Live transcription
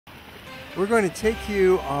We're going to take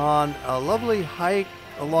you on a lovely hike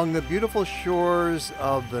along the beautiful shores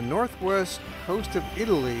of the northwest coast of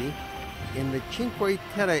Italy in the Cinque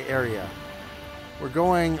Terre area. We're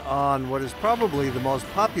going on what is probably the most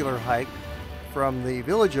popular hike from the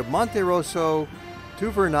village of Monterosso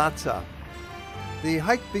to Vernazza. The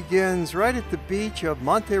hike begins right at the beach of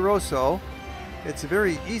Monterosso. It's a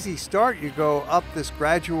very easy start. You go up this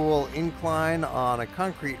gradual incline on a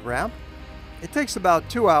concrete ramp. It takes about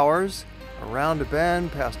 2 hours, around a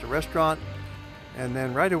bend, past a restaurant, and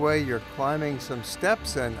then right away you're climbing some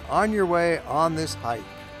steps and on your way on this hike.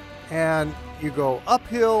 And you go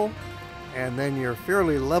uphill, and then you're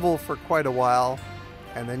fairly level for quite a while,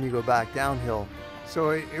 and then you go back downhill. So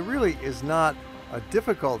it really is not a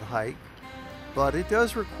difficult hike, but it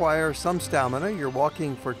does require some stamina. You're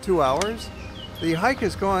walking for 2 hours. The hike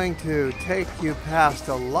is going to take you past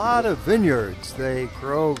a lot of vineyards. They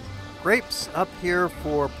grow grapes up here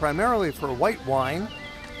primarily for white wine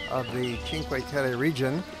of the Cinque Terre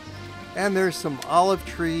region. And there's some olive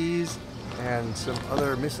trees and some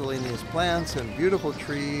other miscellaneous plants and beautiful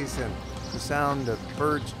trees and the sound of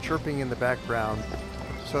birds chirping in the background.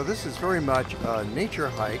 So this is very much a nature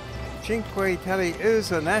hike. Cinque Terre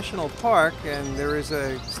is a national park, and there is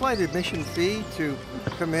a slight admission fee to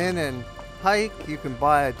come in and hike. You can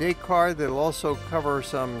buy a day card that'll also cover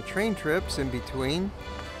some train trips in between.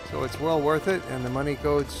 So it's well worth it, and the money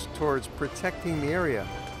goes towards protecting the area.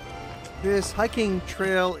 This hiking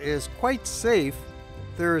trail is quite safe.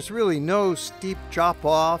 There's really no steep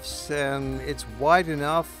drop-offs, and it's wide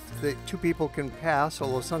enough that 2 people can pass,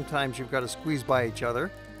 although sometimes you've got to squeeze by each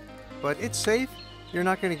other. But it's safe. You're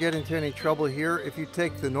not going to get into any trouble here if you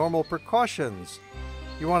take the normal precautions.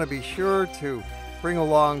 You want to be sure to bring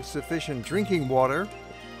along sufficient drinking water.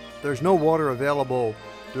 There's no water available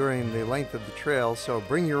during the length of the trail, so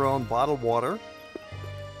bring your own bottled water.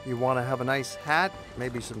 You want to have a nice hat,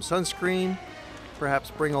 maybe some sunscreen,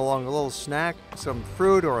 perhaps bring along a little snack, some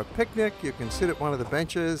fruit or a picnic. You can sit at one of the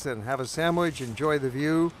benches and have a sandwich, enjoy the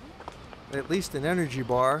view, at least an energy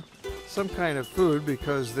bar, some kind of food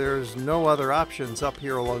because there's no other options up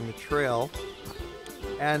here along the trail.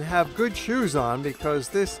 And have good shoes on because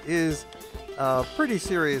this is a pretty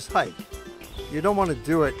serious hike. You don't want to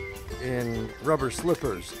do it in rubber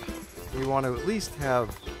slippers. You want to at least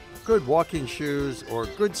have good walking shoes or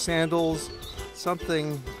good sandals,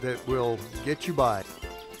 something that will get you by.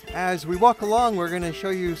 As we walk along, we're going to show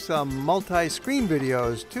you some multi-screen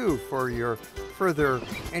videos too for your further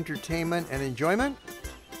entertainment and enjoyment.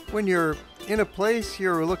 When you're in a place,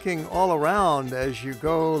 you're looking all around as you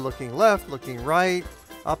go, looking left, looking right,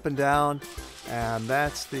 up and down, and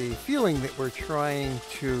that's the feeling that we're trying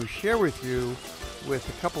to share with you with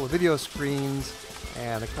a couple of video screens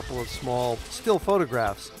and a couple of small still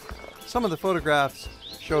photographs. Some of the photographs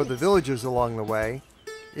show the villages along the way.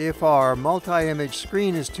 If our multi-image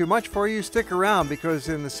screen is too much for you, stick around because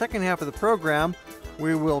in the second half of the program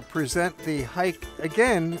we will present the hike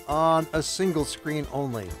again on a single screen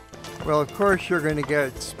only. Well, of course you're going to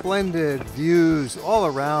get splendid views all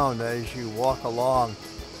around as you walk along.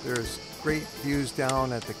 There's great views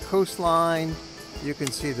down at the coastline. You can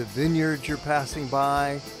see the vineyards you're passing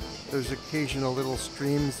by. There's occasional little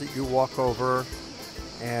streams that you walk over,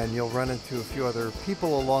 and you'll run into a few other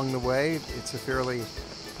people along the way. It's a fairly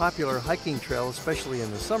popular hiking trail, especially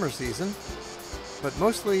in the summer season. But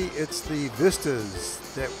mostly it's the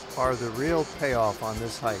vistas that are the real payoff on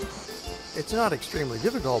this hike. It's not extremely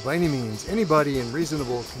difficult by any means. Anybody in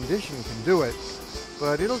reasonable condition can do it,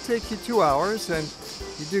 but it'll take you 2 hours, and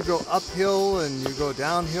you do go uphill and you go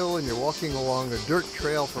downhill, and you're walking along a dirt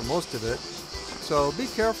trail for most of it. So be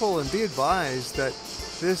careful and be advised that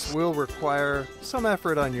this will require some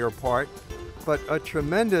effort on your part, but a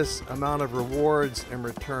tremendous amount of rewards in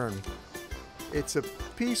return. It's a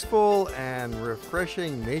peaceful and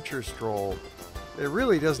refreshing nature stroll. It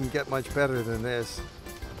really doesn't get much better than this.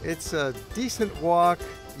 It's a decent walk.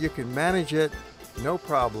 You can manage it, no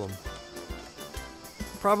problem.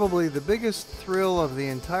 Probably the biggest thrill of the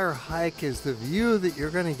entire hike is the view that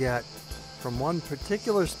you're going to get from one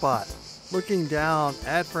particular spot, looking down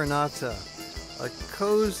at Vernazza, a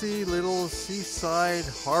cozy little seaside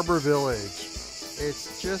harbor village.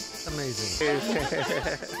 It's just amazing.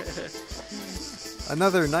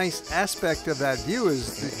 Another nice aspect of that view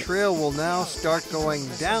is the trail will now start going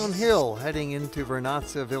downhill heading into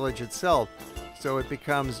Vernazza village itself, so it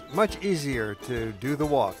becomes much easier to do the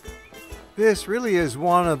walk. This really is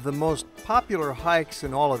one of the most popular hikes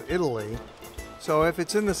in all of Italy, so if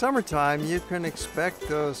it's in the summertime you can expect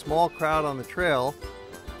a small crowd on the trail,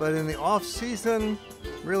 but in the off-season,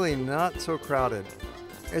 really not so crowded.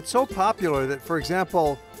 It's so popular that, for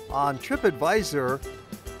example, On TripAdvisor,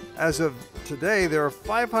 as of today, there are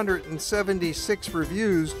 576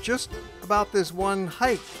 reviews just about this one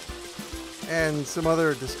hike, and some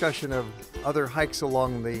other discussion of other hikes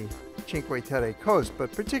along the Cinque Terre coast,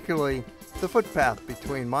 but particularly the footpath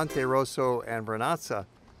between Monterosso and Vernazza.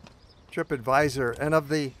 TripAdvisor, and of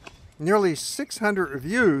the nearly 600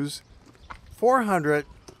 reviews, 400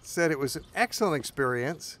 said it was an excellent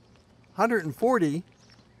experience, 140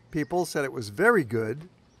 people said it was very good,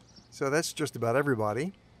 so that's just about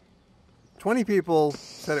everybody. 20 people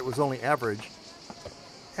said it was only average,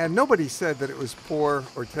 and nobody said that it was poor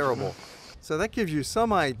or terrible. So that gives you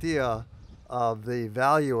some idea of the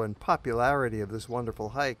value and popularity of this wonderful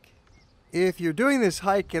hike. If you're doing this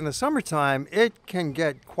hike in the summertime, it can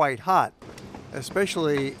get quite hot,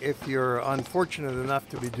 especially if you're unfortunate enough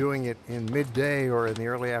to be doing it in midday or in the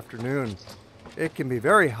early afternoon. It can be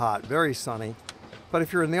very hot, very sunny, but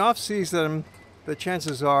if you're in the off season, the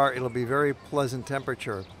chances are it'll be very pleasant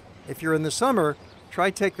temperature. If you're in the summer, try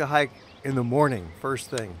take the hike in the morning, first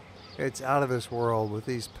thing. It's out of this world with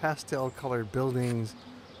these pastel colored buildings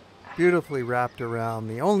beautifully wrapped around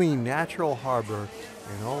the only natural harbor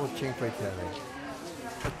in all of Cinque Terre.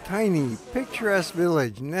 A tiny, picturesque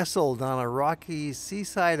village nestled on a rocky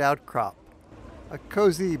seaside outcrop. A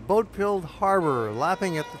cozy boat-filled harbor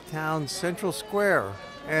lapping at the town's central square.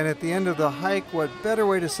 And at the end of the hike, what better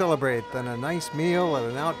way to celebrate than a nice meal at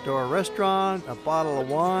an outdoor restaurant, a bottle of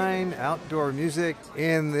wine, outdoor music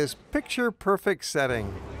in this picture-perfect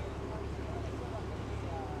setting.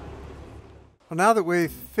 Well, now that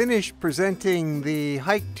we've finished presenting the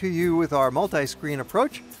hike to you with our multi-screen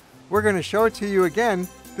approach, we're going to show it to you again,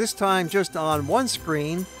 this time just on one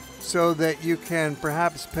screen, so that you can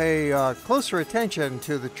perhaps pay closer attention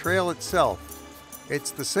to the trail itself.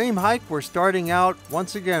 It's the same hike. We're starting out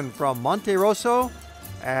once again from Monterosso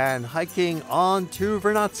and hiking on to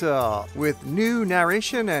Vernazza with new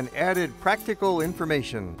narration and added practical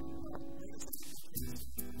information.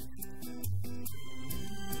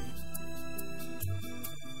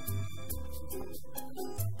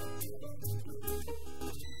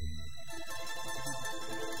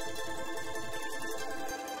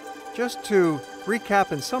 Just to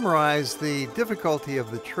recap and summarize the difficulty of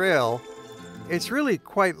the trail, it's really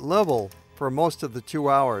quite level for most of the 2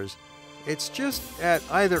 hours. It's just at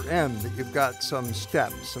either end that you've got some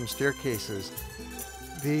steps, some staircases.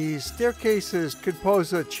 These staircases could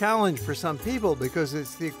pose a challenge for some people because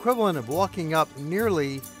it's the equivalent of walking up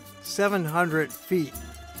nearly 700 feet.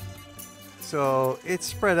 So it's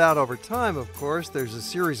spread out over time, of course. There's a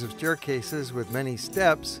series of staircases with many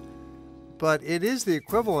steps, but it is the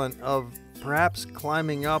equivalent of perhaps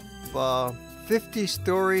climbing up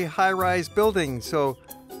 50-story high-rise building, so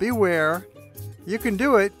beware. You can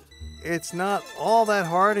do it. It's not all that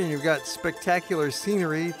hard, and you've got spectacular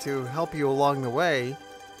scenery to help you along the way,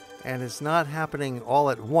 and it's not happening all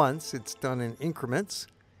at once. It's done in increments,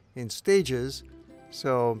 in stages,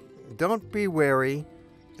 so don't be wary.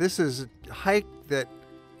 This is a hike that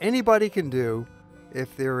anybody can do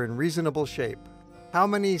if they're in reasonable shape. How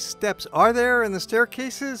many steps are there in the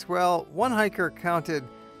staircases? Well, one hiker counted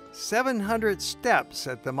 700 steps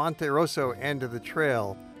at the Monterosso end of the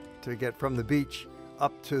trail to get from the beach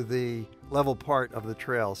up to the level part of the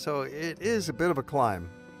trail. So it is a bit of a climb.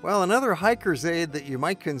 Well, another hiker's aid that you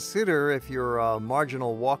might consider if you're a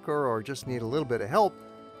marginal walker or just need a little bit of help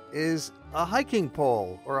is a hiking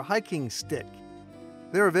pole or a hiking stick.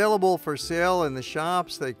 They're available for sale in the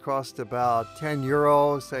shops. They cost about 10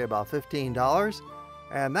 euros, say about $15.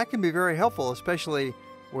 And that can be very helpful, especially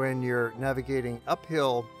when you're navigating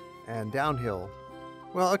uphill and downhill.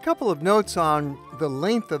 Well, a couple of notes on the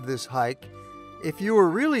length of this hike. If you were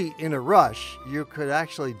really in a rush, you could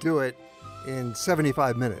actually do it in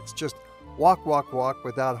 75 minutes. Just walk, walk, walk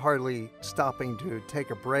without hardly stopping to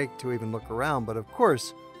take a break to even look around. But of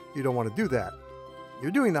course, you don't want to do that.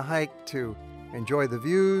 You're doing the hike to enjoy the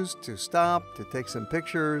views, to stop, to take some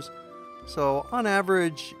pictures. So on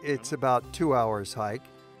average, it's about 2 hours hike.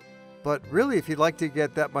 But really, if you'd like to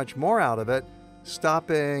get that much more out of it,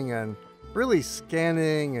 stopping and really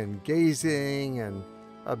scanning and gazing and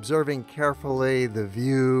observing carefully the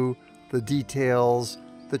view, the details,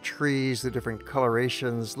 the trees, the different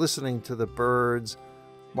colorations, listening to the birds,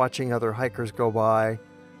 watching other hikers go by,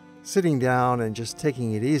 sitting down and just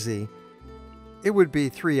taking it easy, it would be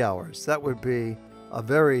 3 hours. That would be a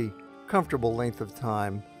very comfortable length of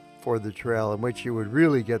time for the trail in which you would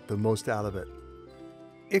really get the most out of it.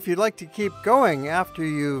 If you'd like to keep going after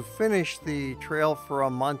you've finished the trail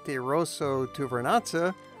from Monterosso to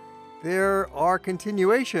Vernazza, there are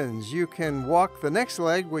continuations. You can walk the next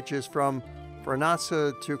leg, which is from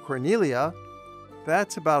Vernazza to Corniglia,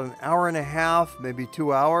 That's about an hour and a half, maybe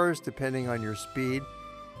 2 hours, depending on your speed.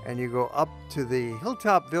 And you go up to the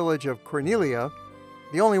hilltop village of Corniglia,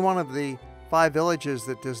 the only one of the 5 villages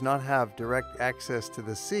that does not have direct access to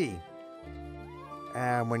the sea.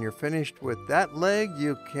 And when you're finished with that leg,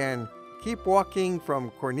 you can keep walking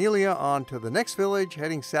from Corniglia on to the next village,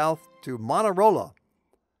 heading south to Manarola.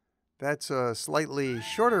 That's a slightly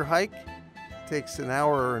shorter hike. Takes an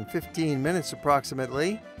hour and 15 minutes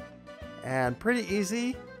approximately, and pretty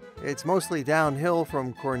easy. It's mostly downhill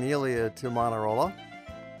from Corniglia to Manarola.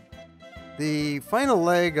 The final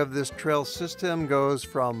leg of this trail system goes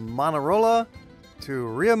from Manarola to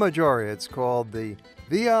Riomaggiore. It's called the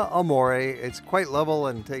Via Amore. It's quite level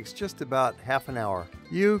and takes just about half an hour.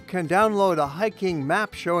 You can download a hiking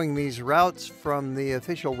map showing these routes from the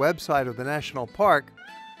official website of the national park.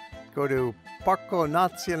 Go to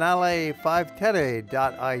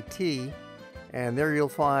parconazionale5terre.it, and there you'll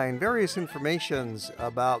find various informations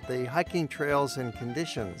about the hiking trails and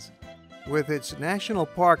conditions. With its national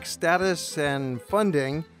park status and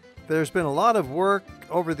funding, there's been a lot of work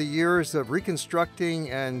over the years of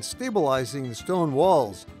reconstructing and stabilizing the stone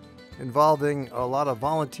walls, involving a lot of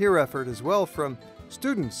volunteer effort as well from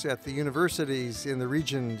students at the universities in the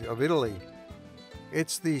region of Italy.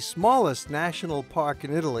 It's the smallest national park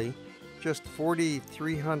in Italy, just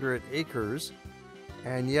 4,300 acres,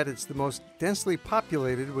 and yet it's the most densely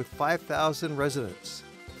populated with 5,000 residents.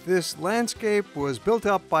 This landscape was built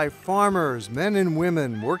up by farmers, men and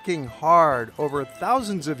women, working hard over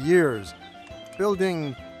thousands of years,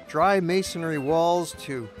 building dry masonry walls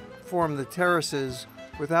to form the terraces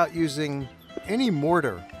without using any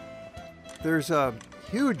mortar. There's a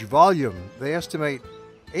huge volume. They estimate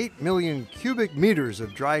 8 million cubic meters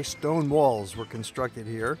of dry stone walls were constructed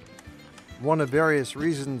here, one of various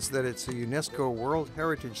reasons that it's a UNESCO World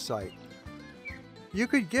Heritage Site. You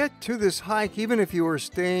could get to this hike even if you were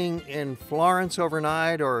staying in Florence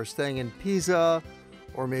overnight or staying in Pisa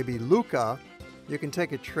or maybe Lucca. You can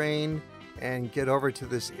take a train and get over to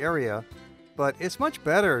this area, but it's much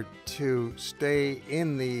better to stay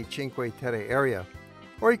in the Cinque Terre area.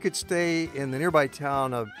 Or you could stay in the nearby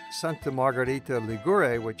town of Santa Margherita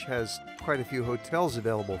Ligure, which has quite a few hotels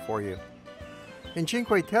available for you. In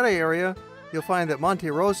Cinque Terre area, you'll find that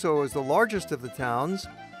Monterosso is the largest of the towns,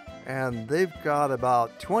 and they've got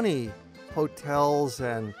about 20 hotels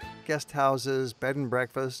and guest houses, bed and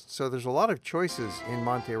breakfast, so there's a lot of choices in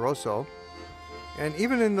Monterosso. And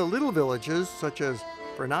even in the little villages, such as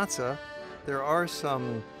Vernazza, there are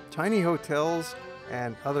some tiny hotels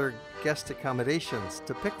and other guest accommodations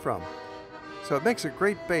to pick from. So it makes a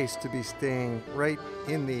great base to be staying right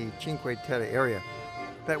in the Cinque Terre area.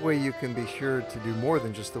 That way you can be sure to do more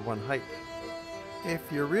than just the one hike.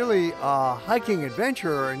 If you're really a hiking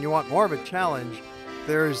adventurer and you want more of a challenge,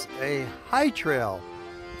 there's a high trail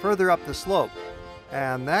further up the slope,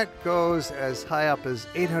 and that goes as high up as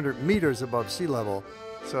 800 meters above sea level,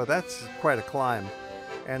 so that's quite a climb.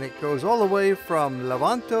 And it goes all the way from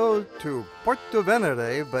Levanto to Porto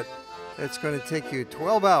Venere, but it's going to take you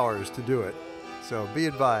 12 hours to do it, so be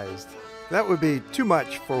advised. That would be too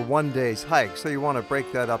much for one day's hike, so you want to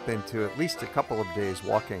break that up into at least a couple of days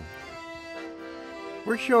walking.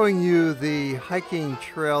 We're showing you the hiking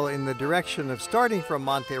trail in the direction of starting from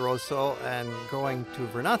Monterosso and going to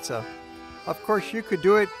Vernazza. Of course, you could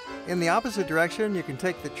do it in the opposite direction. You can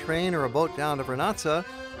take the train or a boat down to Vernazza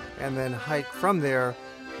and then hike from there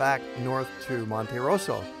back north to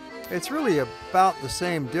Monterosso. It's really about the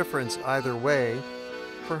same difference either way.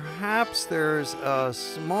 Perhaps there's a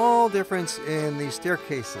small difference in the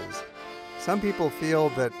staircases. Some people feel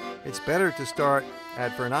that it's better to start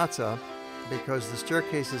at Vernazza because the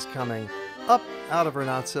staircases coming up out of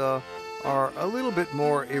Vernazza are a little bit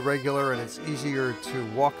more irregular and it's easier to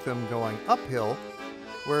walk them going uphill,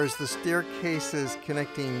 whereas the staircases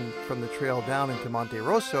connecting from the trail down into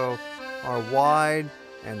Monterosso are wide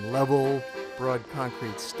and level, broad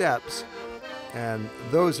concrete steps, and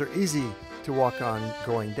those are easy to walk on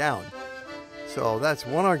going down. So that's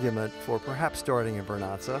one argument for perhaps starting in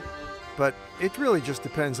Vernazza, but it really just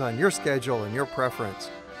depends on your schedule and your preference.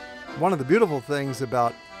 One of the beautiful things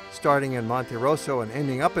about starting in Monterosso and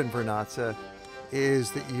ending up in Vernazza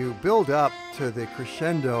is that you build up to the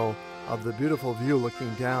crescendo of the beautiful view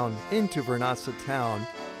looking down into Vernazza town.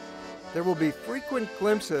 There will be frequent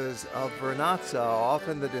glimpses of Vernazza off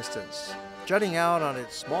in the distance, jutting out on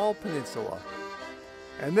its small peninsula.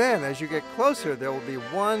 And then as you get closer, there will be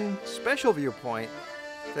one special viewpoint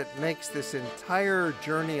that makes this entire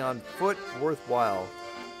journey on foot worthwhile.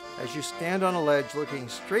 As you stand on a ledge looking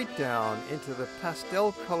straight down into the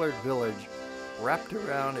pastel-colored village wrapped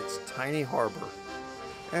around its tiny harbor.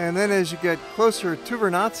 And then as you get closer to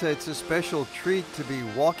Vernazza, it's a special treat to be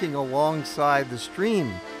walking alongside the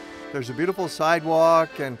stream. There's a beautiful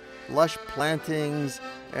sidewalk and lush plantings,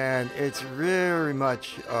 and it's very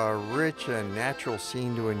much a rich and natural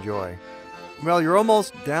scene to enjoy. Well, you're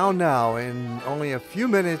almost down now. In only a few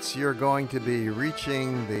minutes, you're going to be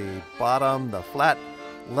reaching the bottom, the flat,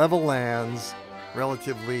 level lands,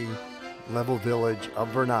 relatively level village of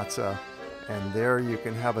Vernazza. And there you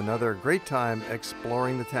can have another great time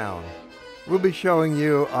exploring the town. We'll be showing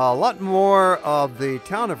you a lot more of the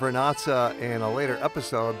town of Vernazza in a later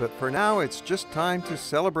episode, but for now it's just time to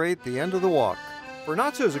celebrate the end of the walk.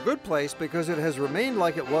 Vernazza is a good place because it has remained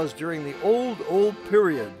like it was during the old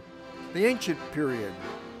period, the ancient period.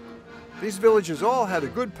 These villages all had a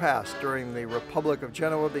good past during the Republic of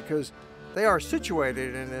Genoa because they are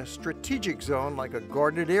situated in a strategic zone like a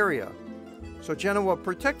guarded area. So Genoa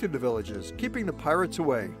protected the villages, keeping the pirates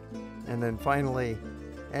away. And then finally,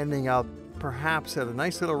 ending up perhaps at a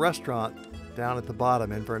nice little restaurant down at the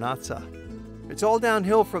bottom in Vernazza. It's all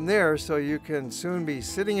downhill from there, so you can soon be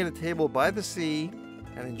sitting at a table by the sea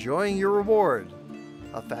and enjoying your reward.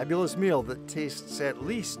 A fabulous meal that tastes at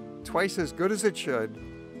least twice as good as it should,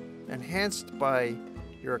 enhanced by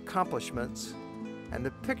your accomplishments and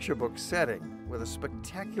the picture book setting with a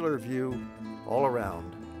spectacular view all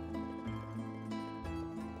around.